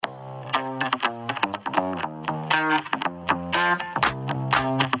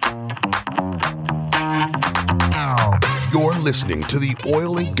listening to the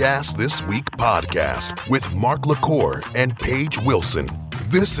Oil and Gas This Week podcast with Mark LaCour and Paige Wilson.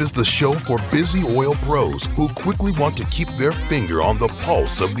 This is the show for busy oil pros who quickly want to keep their finger on the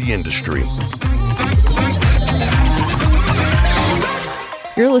pulse of the industry.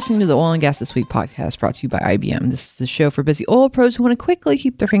 You're listening to the Oil and Gas This Week podcast brought to you by IBM. This is the show for busy oil pros who want to quickly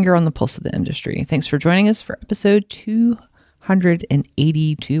keep their finger on the pulse of the industry. Thanks for joining us for episode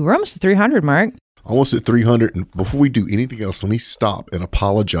 282. We're almost at 300, Mark. Almost at 300. And before we do anything else, let me stop and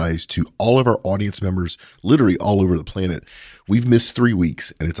apologize to all of our audience members, literally all over the planet. We've missed 3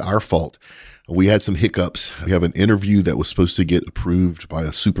 weeks, and it's our fault. We had some hiccups. We have an interview that was supposed to get approved by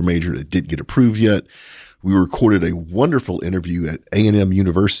a super major that didn't get approved yet. We recorded a wonderful interview at A&M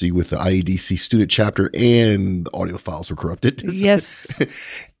University with the IADC student chapter, and the audio files were corrupted. Yes.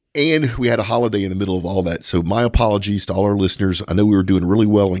 And we had a holiday in the middle of all that. So my apologies to all our listeners. I know we were doing really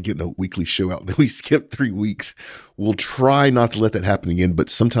well on getting a weekly show out. Then we skipped 3 weeks. We'll try not to let that happen again, but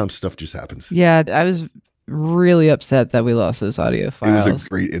sometimes stuff just happens. Yeah, I was really upset that we lost those audio files. It was a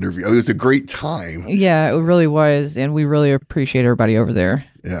great interview. It was a great time. Yeah, it really was. And we really appreciate everybody over there.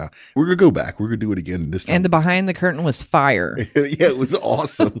 Yeah. We're going to go back. We're going to do it again this time. And the behind the curtain was fire. Yeah, it was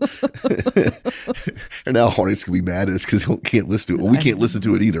awesome. And now audience can be mad at us because we can't listen to it. Well, we can't listen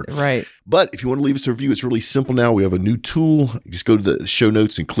to it either. Right. But if you want to leave us a review, it's really simple now. We have a new tool. You just go to the show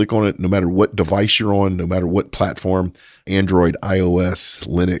notes and click on it, no matter what device you're on, no matter what platform, Android, iOS,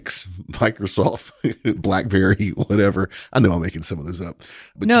 Linux, Microsoft, BlackBerry, whatever. I know I'm making some of those up.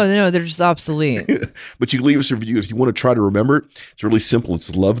 But No, they're just obsolete. But you can leave us a review. If you want to try to remember it, it's really simple.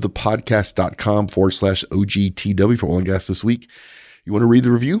 It's lovethepodcast.com/OGTW for Oil and Gas This Week. You want to read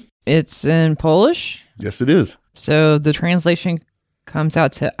the review? It's in Polish. Yes, it is. So the translation comes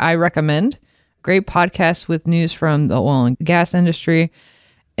out to, I recommend. Great podcast with news from the oil and gas industry.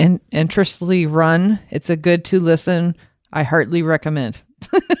 And interestedly run. It's a good to listen. I heartily recommend.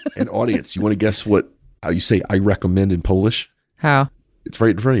 And audience, you want to guess how you say I recommend in Polish? How? It's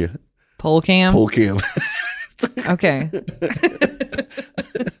right in front of you. Polcam? Polcam. Okay.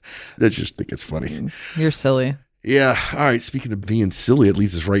 I just think it's funny. You're silly. Yeah. All right. Speaking of being silly, it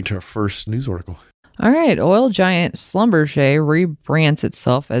leads us right to our first news article. All right. Oil giant Schlumberger rebrands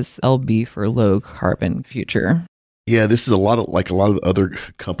itself as LB for low carbon future. Yeah, this is a lot of the other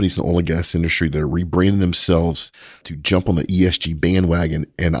companies in the oil and gas industry that are rebranding themselves to jump on the ESG bandwagon.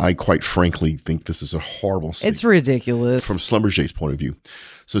 And I quite frankly think this is a horrible mistake. It's ridiculous. From Schlumberger's point of view.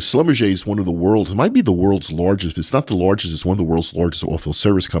 So Schlumberger is one of the world's, it might be the world's largest, if it's not the largest, it's one of the world's largest oilfield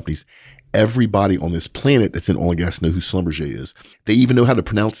service companies. Everybody on this planet that's in oil and gas know who Schlumberger is. They even know how to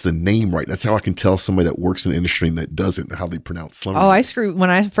pronounce the name right. That's how I can tell somebody that works in the industry and that doesn't, how they pronounce Schlumberger. Oh, I screwed. When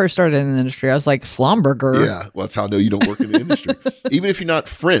I first started in the industry, I was like, Schlumberger. Yeah, well, that's how I know you don't work in the industry. Even if you're not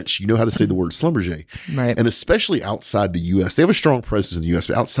French, you know how to say the word Schlumberger. Right. And especially outside the U.S. They have a strong presence in the U.S.,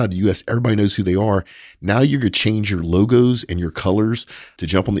 but outside the U.S., everybody knows who they are. Now you're going to change your logos and your colors to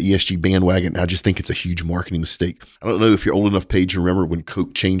jump on the ESG bandwagon. I just think it's a huge marketing mistake. I don't know if you're old enough, Paige, to remember when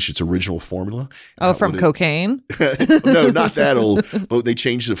Coke changed its original formula. Oh, from cocaine? No, not that old. But they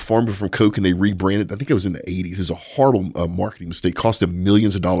changed the formula from Coke and they rebranded. I think it was in the 80s. It was a horrible marketing mistake. Cost them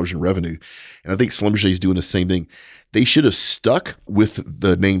millions of dollars in revenue. And I think Schlumberger is doing the same thing. They should have stuck with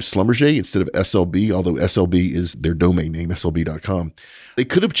the name Schlumberger instead of SLB, although SLB is their domain name, slb.com. They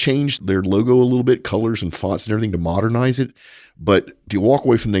could have changed their logo a little bit, colors and fonts and everything to modernize it. But to walk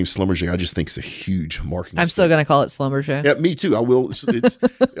away from the name Schlumberger, I just think it's a huge marketing I'm mistake. still going to call it Schlumberger. Yeah, me too. I will.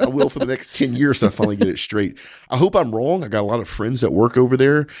 I will for the next 10 years so I finally get it straight. I hope I'm wrong. I got a lot of friends that work over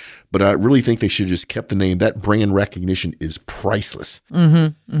there, but I really think they should have just kept the name. That brand recognition is priceless.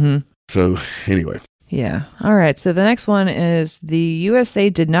 Mm-hmm. Mm-hmm. So anyway. Yeah. All right. So the next one is the USA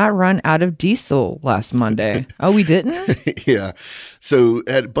did not run out of diesel last Monday. Oh, we didn't? Yeah. So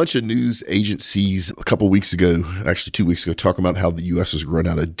had a bunch of news agencies a couple of weeks ago, actually 2 weeks ago, talking about how the U.S. was running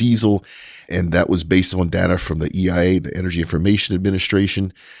out of diesel. And that was based on data from the EIA, the Energy Information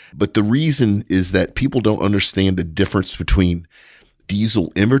Administration. But the reason is that people don't understand the difference between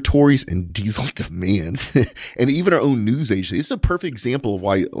diesel inventories and diesel demands. And even our own news agency, it's a perfect example of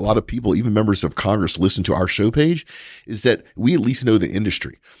why a lot of people, even members of Congress, listen to our show page, is that we at least know the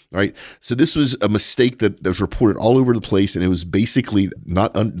industry, right? So this was a mistake that was reported all over the place, and it was basically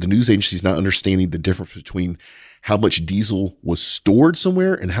the news agencies not understanding the difference between how much diesel was stored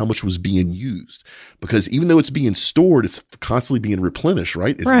somewhere and how much was being used. Because even though it's being stored, it's constantly being replenished,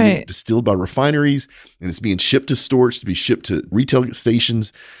 right? It's being distilled by refineries and it's being shipped to storage to be shipped to retail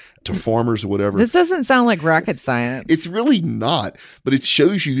stations. to farmers or whatever. This doesn't sound like rocket science. It's really not, but it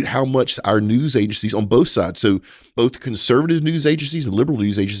shows you how much our news agencies on both sides, so both conservative news agencies and liberal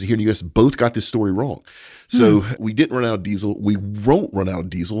news agencies here in the U.S. both got this story wrong. So we didn't run out of diesel. We won't run out of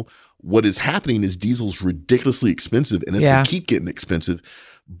diesel. What is happening is diesel's ridiculously expensive, and it's going to keep getting expensive.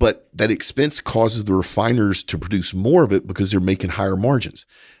 But that expense causes the refiners to produce more of it because they're making higher margins.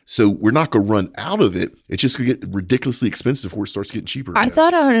 So we're not going to run out of it. It's just going to get ridiculously expensive before it starts getting cheaper again. I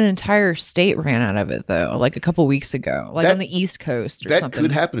thought an entire state ran out of it, though, like a couple weeks ago, like on the East Coast or that something. That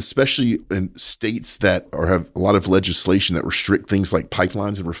could happen, especially in states that have a lot of legislation that restrict things like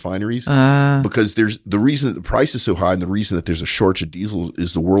pipelines and refineries. Because there's the reason that the price is so high and the reason that there's a shortage of diesel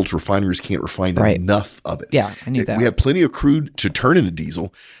is the world's refineries can't refine enough of it. Yeah, I knew that. We have plenty of crude to turn into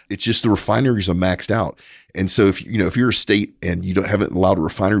diesel. It's just the refineries are maxed out. And so if you're a state and you haven't allowed a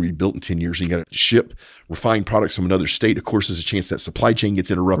refinery to be built in 10 years and you got to ship refined products from another state, of course, there's a chance that supply chain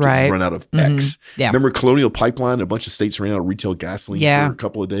gets interrupted and run out of X. Yeah. Remember Colonial Pipeline? A bunch of states ran out of retail gasoline for a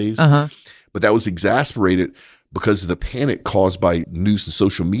couple of days. But that was exasperated because of the panic caused by news and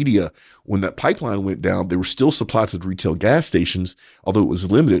social media. When that pipeline went down, they were still supplied to the retail gas stations, although it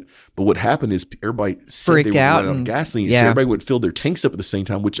was limited. But what happened is everybody said freaked they were out running out of gasoline. So everybody would fill their tanks up at the same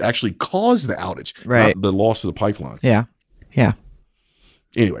time, which actually caused the outage, not the loss of the pipeline. Yeah.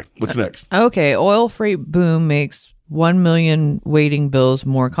 Anyway, what's next? Okay. Oil freight boom makes 1 million waiting bills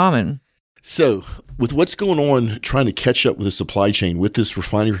more common. So with what's going on trying to catch up with the supply chain, with this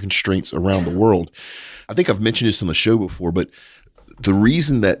refinery constraints around the world, I think I've mentioned this on the show before, but the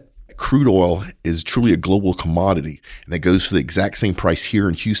reason that crude oil is truly a global commodity and that goes for the exact same price here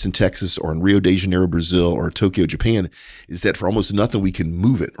in Houston, Texas, or in Rio de Janeiro, Brazil, or Tokyo, Japan, is that for almost nothing we can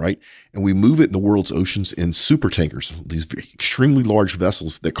move it, right? And we move it in the world's oceans in super tankers, these extremely large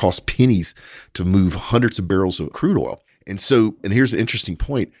vessels that cost pennies to move hundreds of barrels of crude oil. And here's an interesting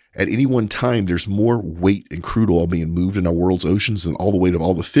point. At any one time, there's more weight in crude oil being moved in our world's oceans than all the weight of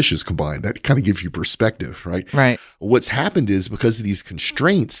all the fishes combined. That kind of gives you perspective, right? Right. What's happened is because of these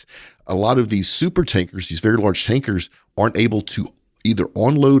constraints, a lot of these super tankers, these very large tankers, aren't able to either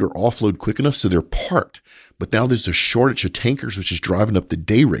onload or offload quick enough, so they're parked. But now there's a shortage of tankers, which is driving up the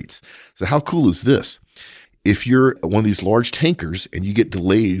day rates. So how cool is this? If you're one of these large tankers and you get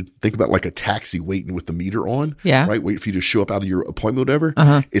delayed, think about like a taxi waiting with the meter on, right? Wait for you to show up out of your appointment, whatever.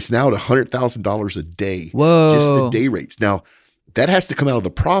 It's now at $100,000 a day. Whoa. Just the day rates. Now, that has to come out of the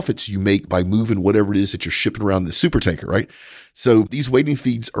profits you make by moving whatever it is that you're shipping around the super tanker, right? So these waiting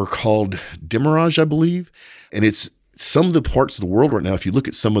fees are called demurrage, I believe. And it's some of the parts of the world right now, if you look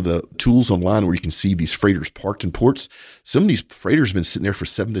at some of the tools online where you can see these freighters parked in ports, some of these freighters have been sitting there for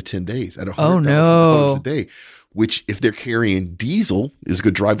 7 to 10 days at $100,000 a day, which if they're carrying diesel is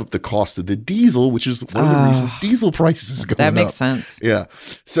going to drive up the cost of the diesel, which is one of the reasons diesel prices is going up. That makes sense. Yeah.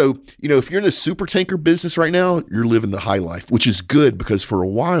 So, if you're in the super tanker business right now, you're living the high life, which is good because for a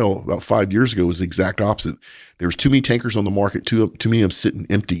while, about 5 years ago, it was the exact opposite. There was too many tankers on the market, too many of them sitting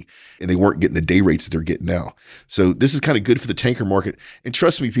empty, and they weren't getting the day rates that they're getting now. So this is kind of good for the tanker market. And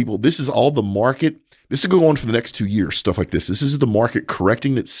trust me, people, this is all the market. This will go on for the next 2 years, stuff like this. This is the market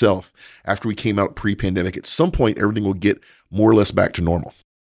correcting itself after we came out pre-pandemic. At some point, everything will get more or less back to normal.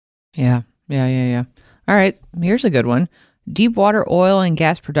 Yeah. All right, here's a good one. Deep water oil and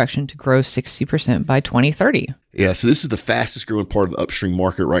gas production to grow 60% by 2030. Yeah, so this is the fastest growing part of the upstream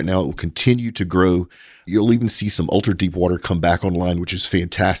market right now. It will continue to grow. You'll even see some ultra deep water come back online, which is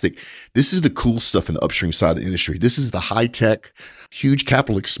fantastic. This is the cool stuff in the upstream side of the industry. This is the high tech, huge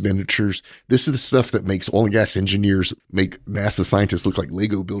capital expenditures. This is the stuff that makes oil and gas engineers make NASA scientists look like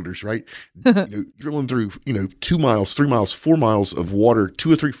Lego builders, right? Drilling through, 2 miles, 3 miles, 4 miles of water,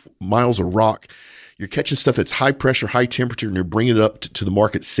 2 or 3 miles of rock. You're catching stuff that's high pressure, high temperature, and you're bringing it up to the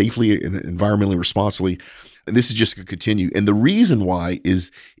market safely and environmentally responsibly. And this is just going to continue. And the reason why is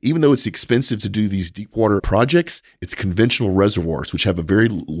even though it's expensive to do these deep water projects, it's conventional reservoirs, which have a very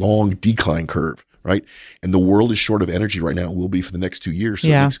long decline curve, right? And the world is short of energy right now and will be for the next 2 years. So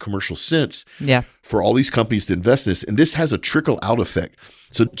it makes commercial sense for all these companies to invest in this. And this has a trickle out effect.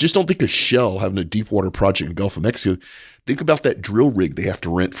 So just don't think of Shell having a deep water project in the Gulf of Mexico. Think about that drill rig they have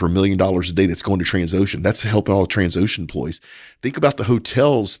to rent for $1 million a day that's going to Transocean. That's helping all the Transocean employees. Think about the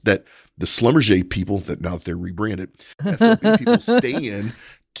hotels that the Schlumberger people, that now that they're rebranded, SLB people stay in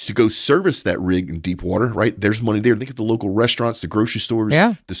to go service that rig in deep water, right? There's money there. Think of the local restaurants, the grocery stores,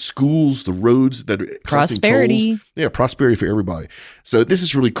 the schools, the roads that are prosperity. Yeah, prosperity for everybody. So this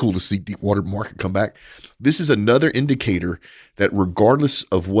is really cool to see deep water market come back. This is another indicator that regardless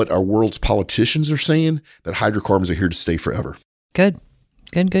of what our world's politicians are saying, that hydrocarbons are here to stay forever. Good.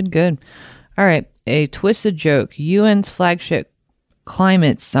 All right. A twisted joke. UN's flagship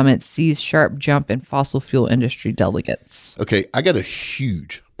Climate Summit sees sharp jump in fossil fuel industry delegates. Okay, I got a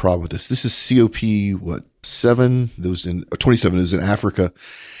huge problem with this. This is COP, 7? Those in 27 is in Africa.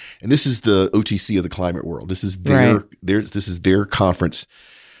 And this is the OTC of the climate world. This is their conference.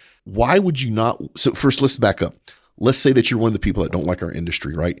 Why would you not? So first, let's back up. Let's say that you're one of the people that don't like our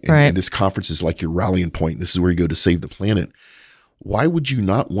industry, right? And this conference is like your rallying point. This is where you go to save the planet. Why would you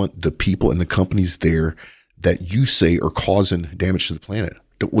not want the people and the companies there that you say are causing damage to the planet?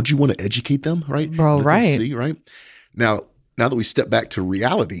 Would you want to educate them, right? Well, right. See, right? Now that we step back to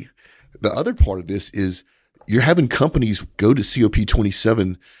reality, the other part of this is you're having companies go to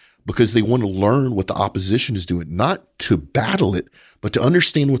COP27 because they want to learn what the opposition is doing, not to battle it, but to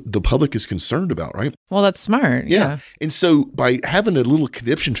understand what the public is concerned about, right? Well, that's smart. Yeah. And so by having a little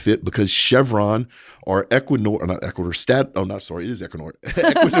conniption fit because Chevron or Equinor, or not Equinor, it is Equinor.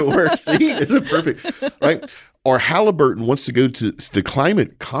 Equinor, see, it's a perfect, right? Or Halliburton wants to go to the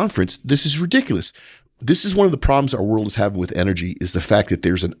climate conference. This is ridiculous. This is one of the problems our world is having with energy is the fact that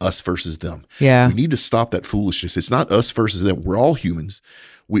there's an us versus them. Yeah. We need to stop that foolishness. It's not us versus them. We're all humans.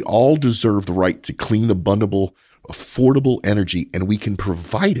 We all deserve the right to clean, abundant, affordable energy, and we can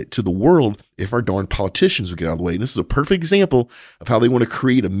provide it to the world if our darn politicians would get out of the way. And this is a perfect example of how they want to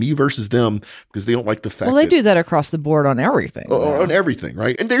create a me versus them because they don't like the fact Well, they do that across the board on everything. On everything,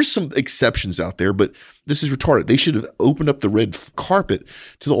 right? And there's some exceptions out there, but this is retarded. They should have opened up the red carpet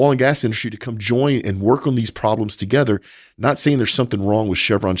to the oil and gas industry to come join and work on these problems together. Not saying there's something wrong with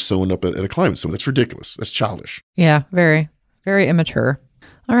Chevron showing up at a climate summit. That's ridiculous. That's childish. Yeah, very, very immature.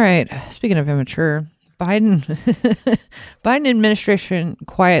 All right. Speaking of immature, Biden administration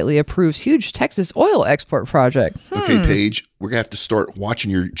quietly approves huge Texas oil export project. Okay, Paige, we're going to have to start watching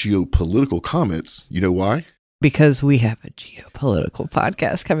your geopolitical comments. You know why? Because we have a geopolitical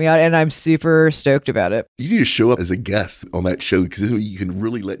podcast coming out, and I'm super stoked about it. You need to show up as a guest on that show because this way you can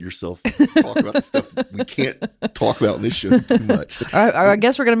really let yourself talk about the stuff we can't talk about in this show too much. I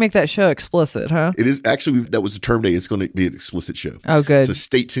guess we're going to make that show explicit, huh? It is actually, that was the term day. It's going to be an explicit show. Oh, good. So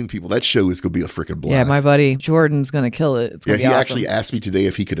stay tuned, people. That show is going to be a freaking blast. Yeah, my buddy Jordan's going to kill it. It's going to be awesome. He actually asked me today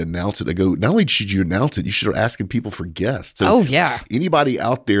if he could announce it. I go, not only should you announce it, you should start asking people for guests. So anybody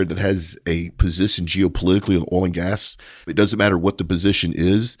out there that has a position geopolitically on oil and gas, it doesn't matter what the position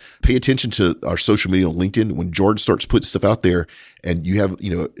is, pay attention to our social media on LinkedIn. When Jordan starts putting stuff out there and you have,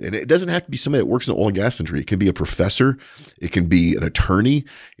 and it doesn't have to be somebody that works in the oil and gas industry. It can be a professor. It can be an attorney,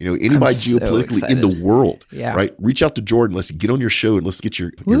 anybody geopolitically in the world, right? Reach out to Jordan. Let's get on your show and let's get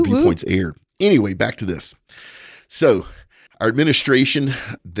your viewpoints aired. Anyway, back to this. So our administration,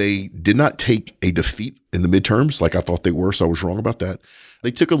 they did not take a defeat in the midterms like I thought they were, so I was wrong about that. They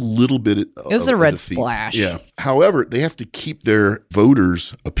took a little bit of it was a red defeat. splash. Yeah. However, they have to keep their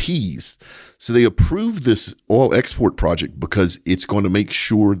voters appeased. So they approved this oil export project because it's going to make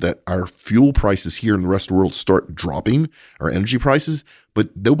sure that our fuel prices here in the rest of the world start dropping, our energy prices.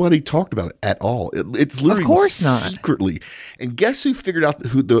 But nobody talked about it at all. It's literally of course secretly. Not. And guess who figured out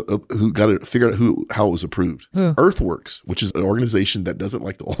how it was approved? Who? Earthworks, which is an organization that doesn't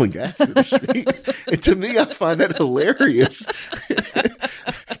like the oil and gas industry. And to me, I find that hilarious.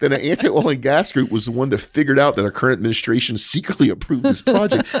 That an anti-oil and gas group was the one that figured out that our current administration secretly approved this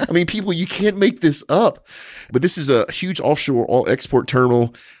project. I mean, people, you can't make this up. But this is a huge offshore oil export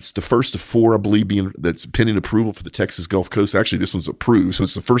terminal. It's the first of 4, I believe, that's pending approval for the Texas Gulf Coast. Actually, this one's approved, so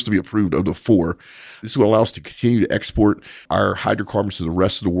it's the first to be approved of the 4. This will allow us to continue to export our hydrocarbons to the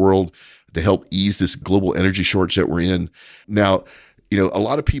rest of the world to help ease this global energy shortage that we're in. Now, a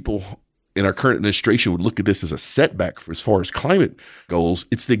lot of people in our current administration would look at this as a setback for as far as climate goals.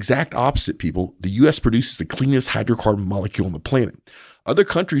 It's the exact opposite, people. The U.S. produces the cleanest hydrocarbon molecule on the planet. Other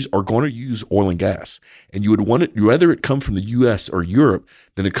countries are going to use oil and gas, and you would want it, rather it come from the U.S. or Europe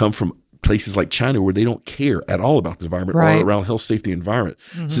than it come from places like China where they don't care at all about the environment or around health, safety, and environment.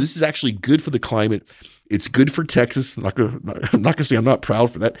 Mm-hmm. So this is actually good for the climate. It's good for Texas. I'm not gonna say I'm not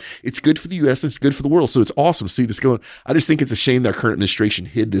proud for that. It's good for the U.S. It's good for the world. So it's awesome to see this going. I just think it's a shame that our current administration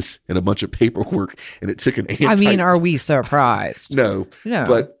hid this in a bunch of paperwork, and it took an are we surprised? No.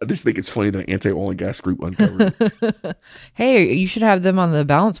 But I just think it's funny that an anti-oil and gas group uncovered it. Hey, you should have them on the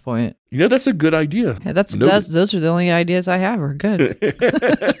balance point. That's a good idea. Yeah, those are the only ideas I have are good.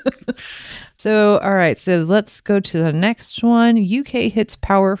 So, all right. So let's go to the next one. UK hits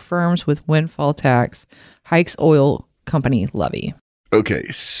power firms with windfall tax, hikes oil company levy. Okay.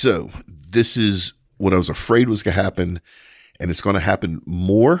 So this is what I was afraid was going to happen. And it's going to happen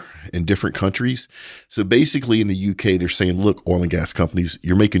more in different countries. So basically in the UK, they're saying, look, oil and gas companies,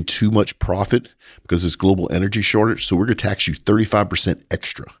 you're making too much profit because there's global energy shortage. So we're going to tax you 35%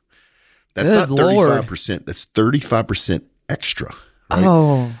 extra. That's not 35%. That's 35% extra. Right?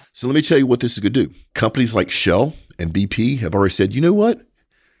 Oh, So let me tell you what this is going to do. Companies like Shell and BP have already said, you know what?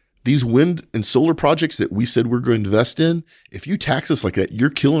 These wind and solar projects that we said we're going to invest in, if you tax us like that, you're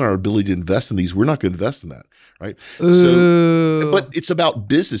killing our ability to invest in these. We're not going to invest in that, right? ooh. So, but it's about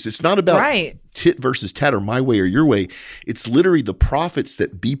business. It's not about Right. tit versus tat or my way or your way. It's literally the profits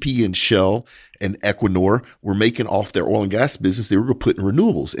that BP and Shell and Equinor were making off their oil and gas business. They were going to put in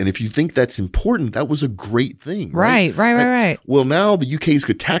renewables. And if you think that's important, that was a great thing. Right. Well, now the UK's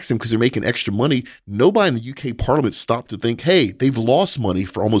could tax them because they're making extra money. Nobody in the UK Parliament stopped to think, hey, they've lost money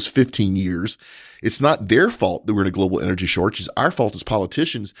for almost 15 years. It's not their fault that we're in a global energy shortage. It's our fault as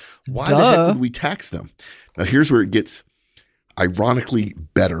politicians. Why the heck would we tax them? Now, here's where it gets ironically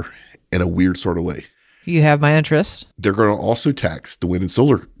better in a weird sort of way. You have my interest. They're going to also tax the wind and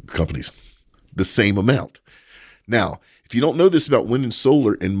solar companies the same amount. Now, if you don't know this about wind and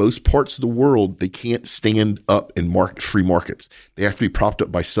solar, in most parts of the world, they can't stand up in free markets. They have to be propped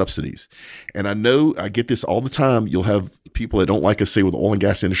up by subsidies. And I know I get this all the time. You'll have people that don't like us say, well, the oil and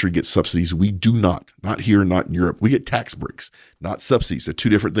gas industry gets subsidies. We do not. Not here, not in Europe. We get tax breaks, not subsidies. They're two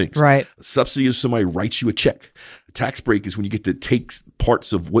different things. Right. A subsidy is somebody writes you a check. A tax break is when you get to take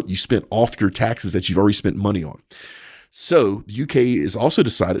parts of what you spent off your taxes that you've already spent money on. So the UK has also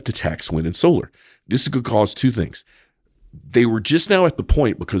decided to tax wind and solar. This is going to cause two things. They were just now at the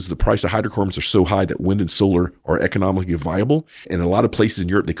point, because the price of hydrocarbons are so high, that wind and solar are economically viable. And in a lot of places in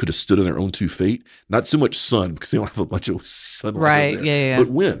Europe, they could have stood on their own 2 feet. Not so much sun, because they don't have a bunch of sunlight. Right. Over there, Yeah. but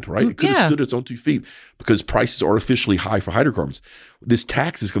wind, right? It could have stood its own 2 feet because prices are artificially high for hydrocarbons. This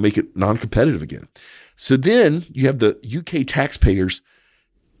tax is going to make it non-competitive again. So then you have the UK taxpayers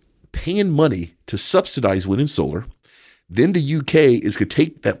paying money to subsidize wind and solar. Then the UK is going to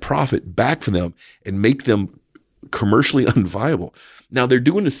take that profit back from them and make them commercially unviable. Now, they're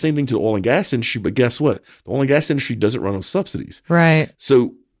doing the same thing to the oil and gas industry, but guess what? The oil and gas industry doesn't run on subsidies. Right.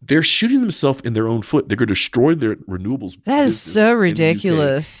 So they're shooting themselves in their own foot. They're going to destroy their renewables. That is so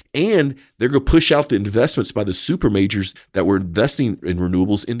ridiculous. And they're going to push out the investments by the super majors that were investing in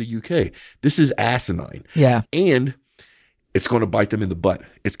renewables in the UK. This is asinine. Yeah. And it's going to bite them in the butt.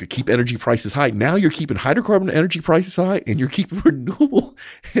 It's going to keep energy prices high. Now you're keeping hydrocarbon energy prices high, and you're keeping renewable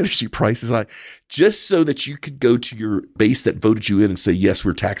energy prices high, just so that you could go to your base that voted you in and say, yes,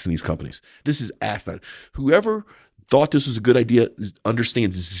 we're taxing these companies. This is asinine. Whoever thought this was a good idea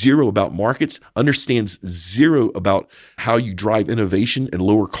understands zero about markets, understands zero about how you drive innovation and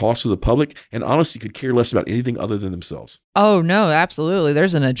lower costs for the public, and honestly could care less about anything other than themselves. Oh, no, absolutely.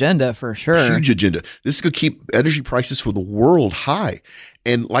 There's an agenda for sure. Huge agenda. This could keep energy prices for the world high.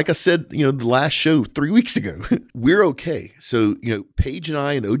 And like I said, the last show 3 weeks ago, we're okay. So, Paige and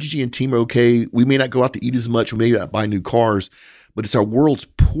I and OGG and team are okay. We may not go out to eat as much. We may not buy new cars, but it's our world's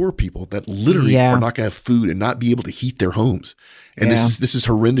poor people that literally are not going to have food and not be able to heat their homes. And this is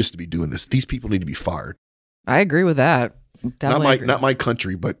horrendous to be doing this. These people need to be fired. I agree with that. Not my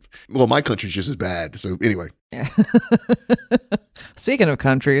country, but my country's just as bad. So anyway. Yeah. Speaking of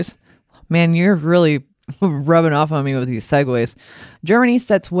countries, man, you're really rubbing off on me with these segues. Germany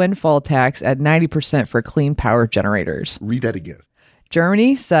sets windfall tax at 90% for clean power generators. Read that again.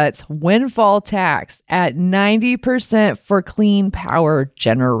 Germany sets windfall tax at 90% for clean power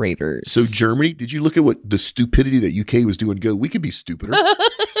generators. So Germany, did you look at what the stupidity that UK was doing? Go, we could be stupider.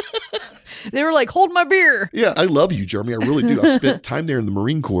 They were like, hold my beer. Yeah, I love you, Germany. I really do. I spent time there in the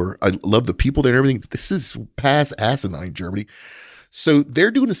Marine Corps. I love the people there and everything. This is past asinine, Germany. So they're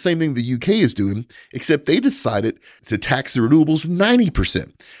doing the same thing the UK is doing, except they decided to tax the renewables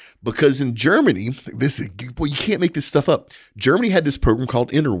 90%. Because in Germany, you can't make this stuff up. Germany had this program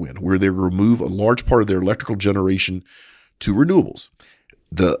called Interwind, where they remove a large part of their electrical generation to renewables.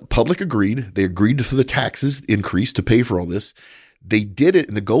 The public agreed. They agreed for the taxes increase to pay for all this. They did it,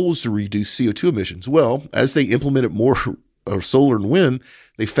 and the goal was to reduce CO2 emissions. Well, as they implemented more solar and wind,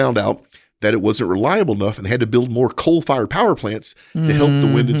 they found out that it wasn't reliable enough, and they had to build more coal-fired power plants to help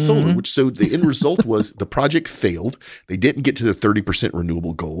the wind and solar, so the end result was the project failed. They didn't get to their 30%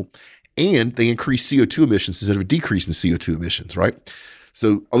 renewable goal, and they increased CO2 emissions instead of a decrease in CO2 emissions, right?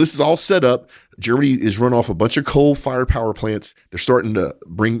 So this is all set up. Germany is run off a bunch of coal-fired power plants. They were starting to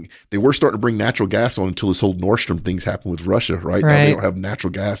bring natural gas on until this whole Nord Stream things happened with Russia, right? Now they don't have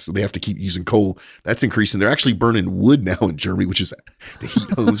natural gas, so they have to keep using coal. That's increasing. They're actually burning wood now in Germany, which is the heat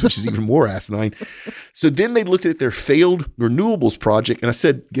homes, which is even more asinine. So then they looked at their failed renewables project,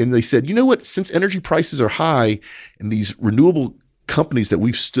 and they said, you know what? Since energy prices are high and these renewable companies that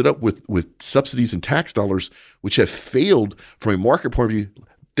we've stood up with subsidies and tax dollars, which have failed from a market point of view,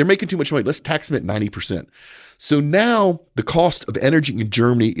 they're making too much money. Let's tax them at 90%. So now the cost of energy in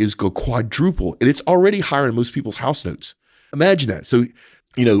Germany is go quadruple, and it's already higher than most people's house notes. Imagine that. So,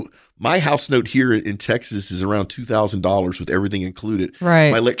 my house note here in Texas is around $2,000 with everything included.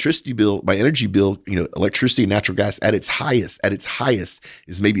 Right. My electricity bill, my energy bill, electricity and natural gas at its highest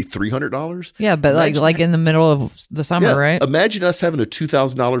is maybe $300. Yeah, but like in the middle of the summer, right? Imagine us having a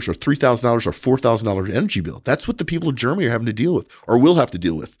 $2,000 or $3,000 or $4,000 energy bill. That's what the people of Germany are having to deal with, or will have to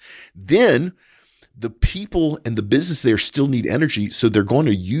deal with. Then the people and the business there still need energy, so they're going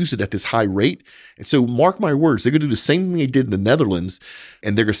to use it at this high rate. And so mark my words, they're going to do the same thing they did in the Netherlands,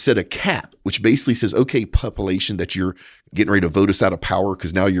 and they're going to set a cap, which basically says, okay, population that you're getting ready to vote us out of power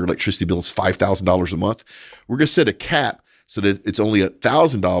because now your electricity bill is $5,000 a month. We're going to set a cap so that it's only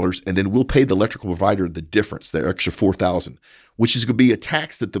 $1,000, and then we'll pay the electrical provider the difference, the extra $4,000, which is going to be a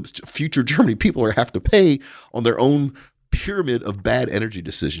tax that the future Germany people are going to have to pay on their own pyramid of bad energy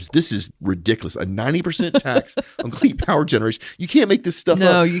decisions. This is ridiculous. A 90% tax on clean power generation. You can't make this stuff up.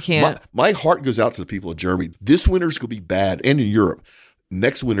 No, you can't. My heart goes out to the people of Germany. This winter is going to be bad, and in Europe.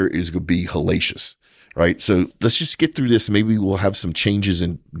 Next winter is going to be hellacious, right? So let's just get through this. Maybe we'll have some changes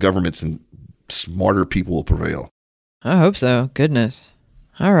in governments and smarter people will prevail. I hope so. Goodness.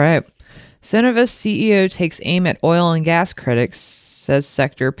 All right. Cenovus CEO takes aim at oil and gas critics, says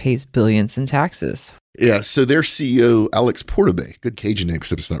sector pays billions in taxes. Yeah, so their CEO, Alex Portabay, good Cajun name,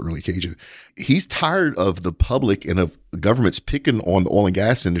 except it's not really Cajun. He's tired of the public and of governments picking on the oil and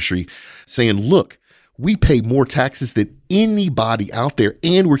gas industry, saying, look, we pay more taxes than anybody out there,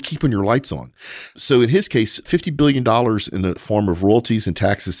 and we're keeping your lights on. So in his case, $50 billion in the form of royalties and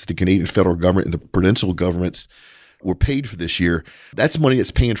taxes to the Canadian federal government and the provincial governments were paid for this year. That's money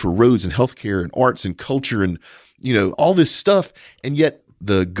that's paying for roads and healthcare and arts and culture and, all this stuff. And yet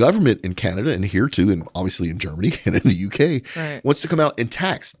the government in Canada and here too, and obviously in Germany and in the UK, wants to come out and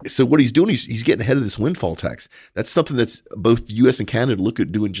tax. So what he's doing, he's getting ahead of this windfall tax. That's something that's both the US and Canada look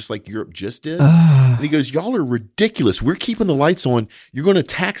at doing, just like Europe just did. And he goes, y'all are ridiculous. We're keeping the lights on. You're going to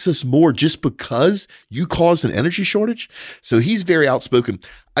tax us more just because you caused an energy shortage. So he's very outspoken.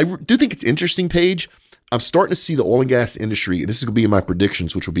 I do think it's interesting, Paige. I'm starting to see the oil and gas industry, and this is going to be in my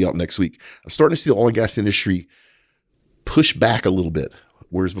predictions, which will be out next week. I'm starting to see the oil and gas industry push back a little bit.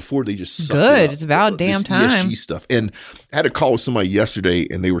 Whereas before they just sucked it up. It's about damn time. ESG stuff. And I had a call with somebody yesterday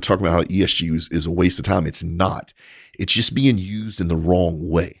and they were talking about how ESG is a waste of time. It's not. It's just being used in the wrong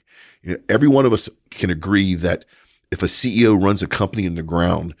way. Every one of us can agree that if a CEO runs a company in the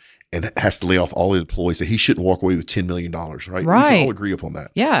ground and has to lay off all the employees, that he shouldn't walk away with $10 million, right? We can all agree upon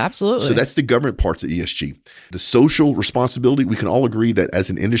that. Yeah, absolutely. So that's the government parts of ESG. The social responsibility, we can all agree that as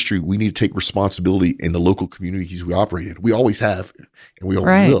an industry, we need to take responsibility in the local communities we operate in. We always have, and we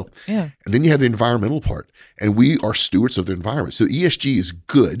always will. Yeah. And then you have the environmental part, and we are stewards of the environment. So ESG is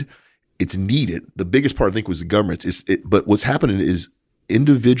good. It's needed. The biggest part, I think, was the government. But what's happening is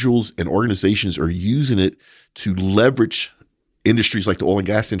individuals and organizations are using it to leverage industries like the oil and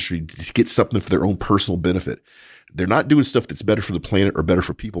gas industry to get something for their own personal benefit. They're not doing stuff that's better for the planet or better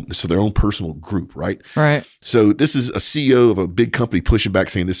for people. It's for their own personal group, right? Right. So this is a CEO of a big company pushing back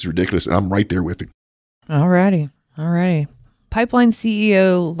saying this is ridiculous, and I'm right there with him. All righty. Pipeline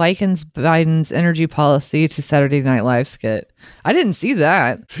CEO likens Biden's energy policy to Saturday Night Live skit. I didn't see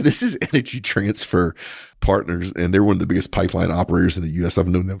that. So this is Energy Transfer Partners, and they're one of the biggest pipeline operators in the U.S. I've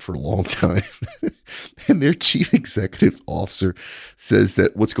known them for a long time. And their chief executive officer says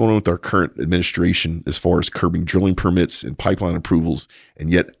that what's going on with our current administration as far as curbing drilling permits and pipeline approvals, and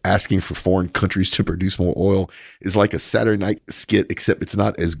yet asking for foreign countries to produce more oil is like a Saturday night skit, except it's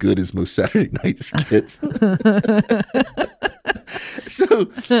not as good as most Saturday night skits.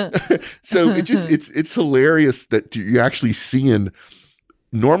 So it's hilarious that you're actually seeing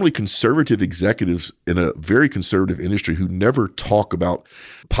normally conservative executives in a very conservative industry who never talk about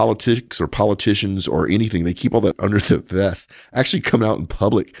politics or politicians or anything. They keep all that under the vest, actually coming out in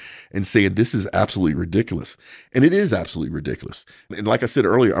public and saying this is absolutely ridiculous. And it is absolutely ridiculous. And like I said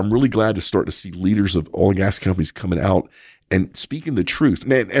earlier, I'm really glad to start to see leaders of oil and gas companies coming out and speaking the truth.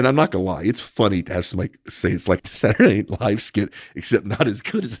 Man, and I'm not going to lie, it's funny to have somebody say it's like the Saturday Night Live skit, except not as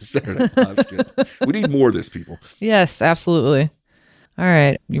good as the Saturday Night Live skit. We need more of this, people. Yes, absolutely. All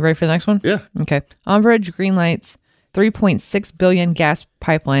right. You ready for the next one? Yeah. Okay. Enbridge greenlights $3.6 billion gas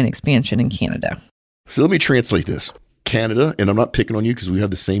pipeline expansion in Canada. So let me translate this. Canada, and I'm not picking on you because we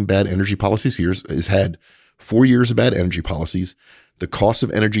have the same bad energy policies here, has had 4 years of bad energy policies. The cost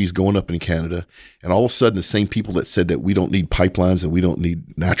of energy is going up in Canada. And all of a sudden, the same people that said that we don't need pipelines and we don't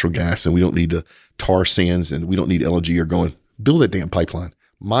need natural gas and we don't need tar sands and we don't need LNG are going, build that damn pipeline.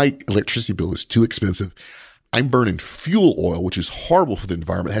 My electricity bill is too expensive. I'm burning fuel oil, which is horrible for the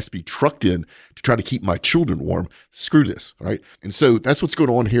environment. It has to be trucked in to try to keep my children warm. Screw this, right? And so that's what's going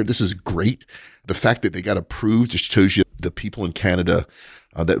on here. This is great. The fact that they got approved just shows you the people in Canada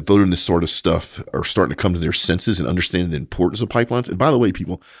that vote on this sort of stuff are starting to come to their senses and understand the importance of pipelines. And by the way,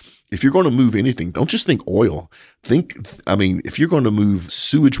 people, if you're going to move anything, don't just think oil. If you're going to move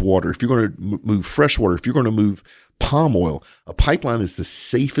sewage water, if you're going to move fresh water, if you're going to move palm oil, a pipeline is the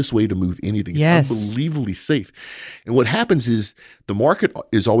safest way to move anything. It's unbelievably safe. And what happens is the market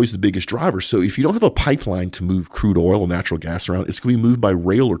is always the biggest driver. So if you don't have a pipeline to move crude oil or natural gas around, it's going to be moved by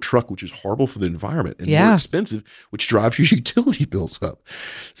rail or truck, which is horrible for the environment and more expensive, which drives your utility bills up.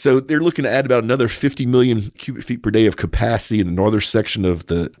 So they're looking to add about another 50 million cubic feet per day of capacity in the northern section of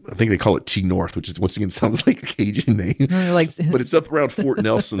I think they call it T-North, which is once again sounds like a Cajun name. But it's up around Fort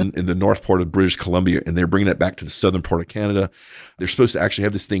Nelson in the north part of British Columbia, and they're bringing that back to the southern part of Canada. They're supposed to actually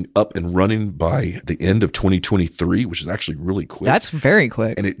have this thing up and running by the end of 2023, which is actually really quick. That's very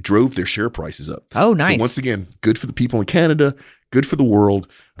quick. And it drove their share prices up. Oh, nice. So once again, good for the people in Canada, good for the world,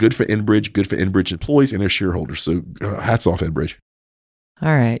 good for Enbridge, good for Enbridge employees and their shareholders. So hats off, Enbridge.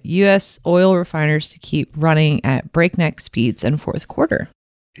 All right. U.S. oil refiners to keep running at breakneck speeds in fourth quarter.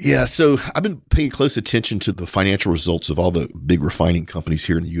 Yeah, so I've been paying close attention to the financial results of all the big refining companies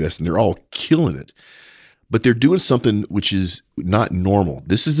here in the U.S., and they're all killing it. But they're doing something which is not normal.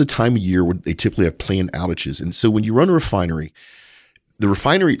 This is the time of year when they typically have planned outages. And so when you run a refinery, the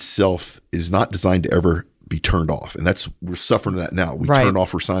refinery itself is not designed to ever be turned off. And we're suffering that now. We turned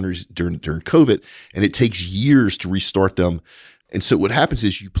off refineries during COVID, and it takes years to restart them. And so what happens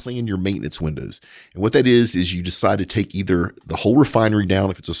is you plan your maintenance windows. And what that is you decide to take either the whole refinery down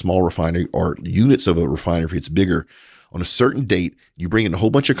if it's a small refinery, or units of a refinery if it's bigger. On a certain date, you bring in a whole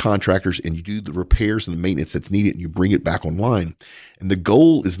bunch of contractors and you do the repairs and the maintenance that's needed, and you bring it back online. And the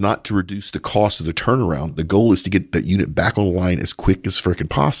goal is not to reduce the cost of the turnaround. The goal is to get that unit back online as quick as freaking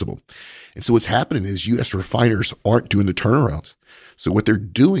possible. And so what's happening is U.S. refiners aren't doing the turnarounds. So what they're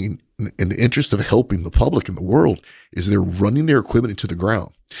doing in the interest of helping the public and the world is they're running their equipment into the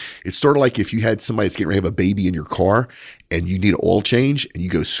ground. It's sort of like if you had somebody that's getting ready to have a baby in your car and you need an oil change and you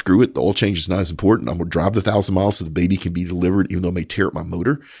go, screw it, the oil change is not as important. I'm going to drive the 1,000 miles so the baby can be delivered even though it may tear up my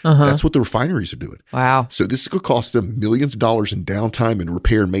motor. That's what the refineries are doing. Wow. So this is going to cost them millions of dollars in downtime and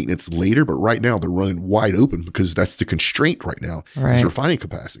repair and maintenance later. But right now they're running wide open because that's the constraint right now is refining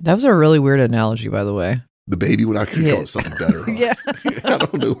capacity. That was a really weird analogy, by the way. The baby, when I could call it something better. Yeah. I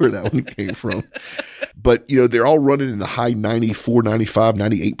don't know where that one came from. But, they're all running in the high 94, 95,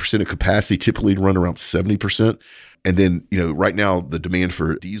 98% of capacity, typically run around 70%. And then, right now, the demand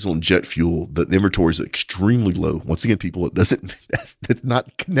for diesel and jet fuel, the inventory is extremely low. Once again, people, that's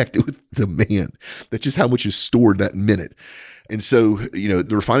not connected with demand. That's just how much is stored that minute. And so, the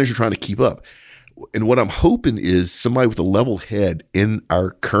refineries are trying to keep up. And what I'm hoping is somebody with a level head in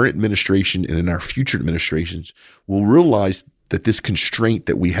our current administration and in our future administrations will realize that this constraint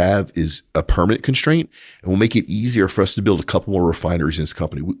that we have is a permanent constraint and will make it easier for us to build a couple more refineries in this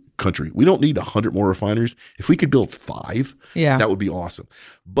country. We don't need 100 more refineries. If we could build 5, that would be awesome.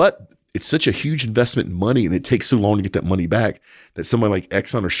 But it's such a huge investment in money, and it takes so long to get that money back that somebody like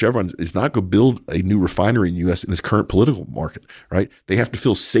Exxon or Chevron is not going to build a new refinery in the U.S. in this current political market, right? They have to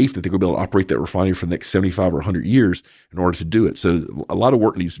feel safe that they're going to be able to operate that refinery for the next 75 or 100 years in order to do it. So a lot of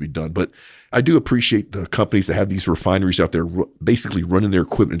work needs to be done. But I do appreciate the companies that have these refineries out there basically running their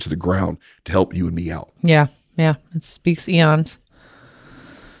equipment into the ground to help you and me out. Yeah. It speaks eons.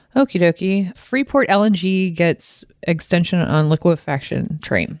 Okie dokie. Freeport LNG gets extension on liquefaction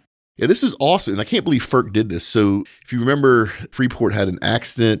train. Yeah, this is awesome. And I can't believe FERC did this. So if you remember, Freeport had an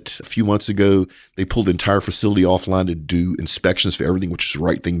accident a few months ago. They pulled the entire facility offline to do inspections for everything, which is the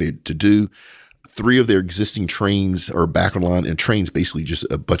right thing to do. 3 of their existing trains are back online, and trains basically just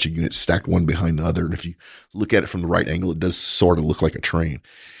a bunch of units stacked one behind the other. And if you look at it from the right angle, it does sort of look like a train.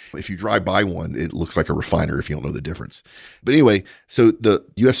 If you drive by one, it looks like a refiner if you don't know the difference. But anyway, so the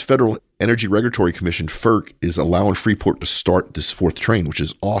U.S. Federal Energy Regulatory Commission, FERC, is allowing Freeport to start this 4th train, which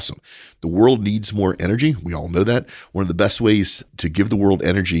is awesome. The world needs more energy. We all know that. One of the best ways to give the world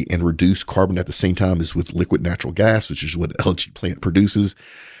energy and reduce carbon at the same time is with liquid natural gas, which is what an LNG plant produces.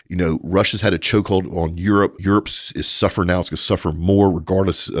 Russia's had a chokehold on Europe. Europe is suffering now. It's going to suffer more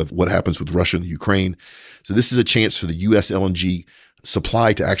regardless of what happens with Russia and Ukraine. So this is a chance for the U.S. LNG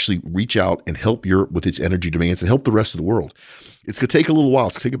supply to actually reach out and help Europe with its energy demands and help the rest of the world. It's going to take a little while.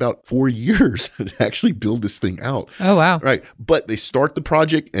 It's going to take about 4 years to actually build this thing out. Oh, wow. Right. But they start the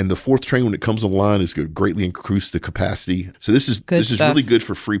project, and the 4th train, when it comes online, is going to greatly increase the capacity. So this is really good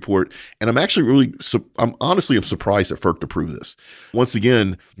for Freeport. And I'm actually I'm surprised that FERC approved this. Once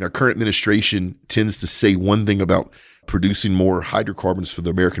again, our current administration tends to say one thing about producing more hydrocarbons for the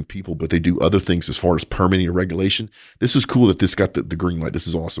American people, but they do other things as far as permitting and regulation. This is cool that this got the green light. This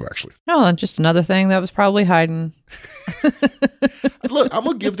is awesome, actually. Oh, and just another thing that was probably hiding. Look, I'm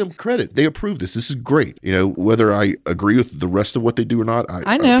going to give them credit. They approved this. This is great. You know, whether I agree with the rest of what they do or not,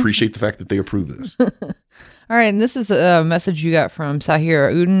 I appreciate the fact that they approve this. All right, and this is a message you got from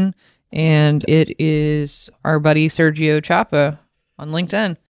Sahira Uden, and it is our buddy Sergio Chapa on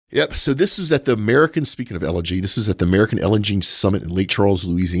LinkedIn. Yep. So this was at the American, speaking of LNG, this was at the American LNG Summit in Lake Charles,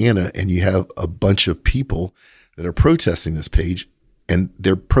 Louisiana. And you have a bunch of people that are protesting this page, and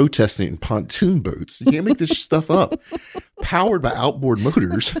they're protesting in pontoon boats. You can't make this stuff up. Powered by outboard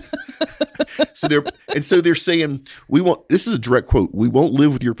motors. So they're saying, this is a direct quote, "We won't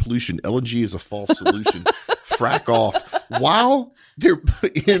live with your pollution. LNG is a false solution. Frack off." While they're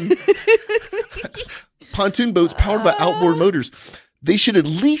in pontoon boats powered by outboard motors. They should at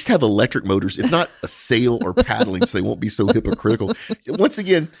least have electric motors, if not a sail or paddling, so they won't be so hypocritical. Once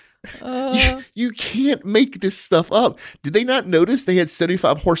again, you can't make this stuff up. Did they not notice they had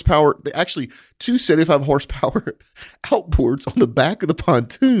 75 horsepower? Actually, 2 75 horsepower outboards on the back of the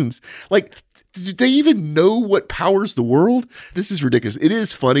pontoons. Like, do they even know what powers the world? This is ridiculous. It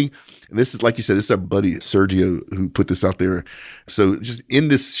is funny. And this is, like you said, this is our buddy Sergio who put this out there. So just end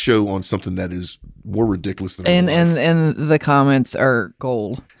this show on something that is more ridiculous than and the comments are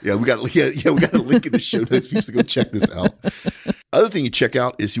gold. Yeah, we got a link in the show notes for you to go check this out. Other thing you check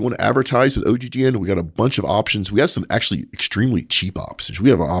out is you want to advertise with OGGN. We got a bunch of options. We have some actually extremely cheap options. We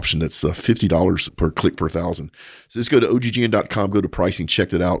have an option that's $50 per click per 1,000. So just go to OGGN.com, go to pricing,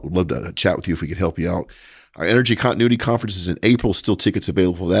 check it out. We'd love to chat with you if we can help you out. Our Energy Continuity Conference is in April. Still tickets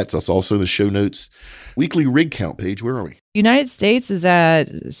available for that. That's also in the show notes. Weekly rig count page. Where are we? United States is at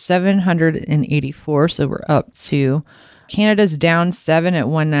 784, so we're up 2. Canada's down 7 at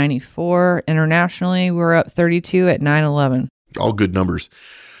 194. Internationally, we're up 32 at 911. All good numbers.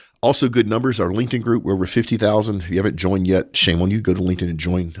 Also good numbers, our LinkedIn group, we're over 50,000. If you haven't joined yet, shame on you. Go to LinkedIn and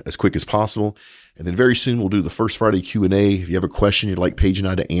join as quick as possible. And then very soon we'll do the first Friday Q&A. If you have a question you'd like Paige and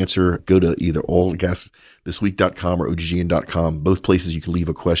I to answer, go to either oilandgasthisweek.com or OGGN.com. Both places you can leave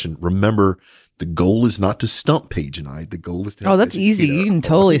a question. Remember, the goal is not to stump Paige and I. The goal is to help that's easy. You can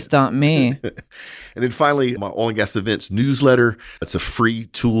totally stump me. And then finally, my Oil and Gas Events newsletter. It's a free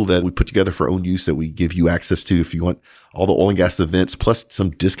tool that we put together for our own use that we give you access to if you want all the oil and gas events, plus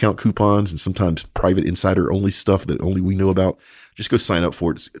some discount coupons and sometimes private insider only stuff that only we know about. Just go sign up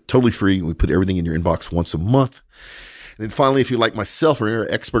for it. It's totally free. We put everything in your inbox once a month. And then finally, if you like myself or any of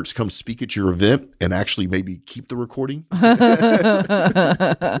our experts come speak at your event and actually maybe keep the recording,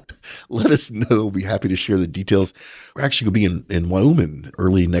 let us know. We'll be happy to share the details. We're actually going to be in Wyoming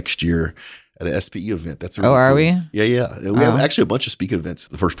early next year at an SPE event. That's really are cool. we? Yeah. We have actually a bunch of speaking events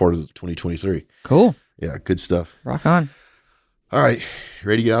the first part of 2023. Cool. Yeah, good stuff. Rock on. All right. You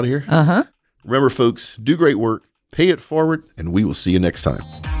ready to get out of here? Uh-huh. Remember, folks, do great work, pay it forward, and we will see you next time.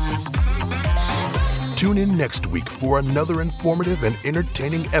 Tune in next week for another informative and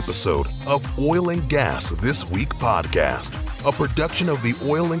entertaining episode of Oil and Gas This Week podcast, a production of the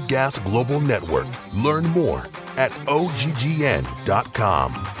Oil and Gas Global Network. Learn more at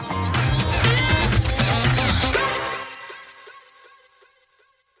OGGN.com.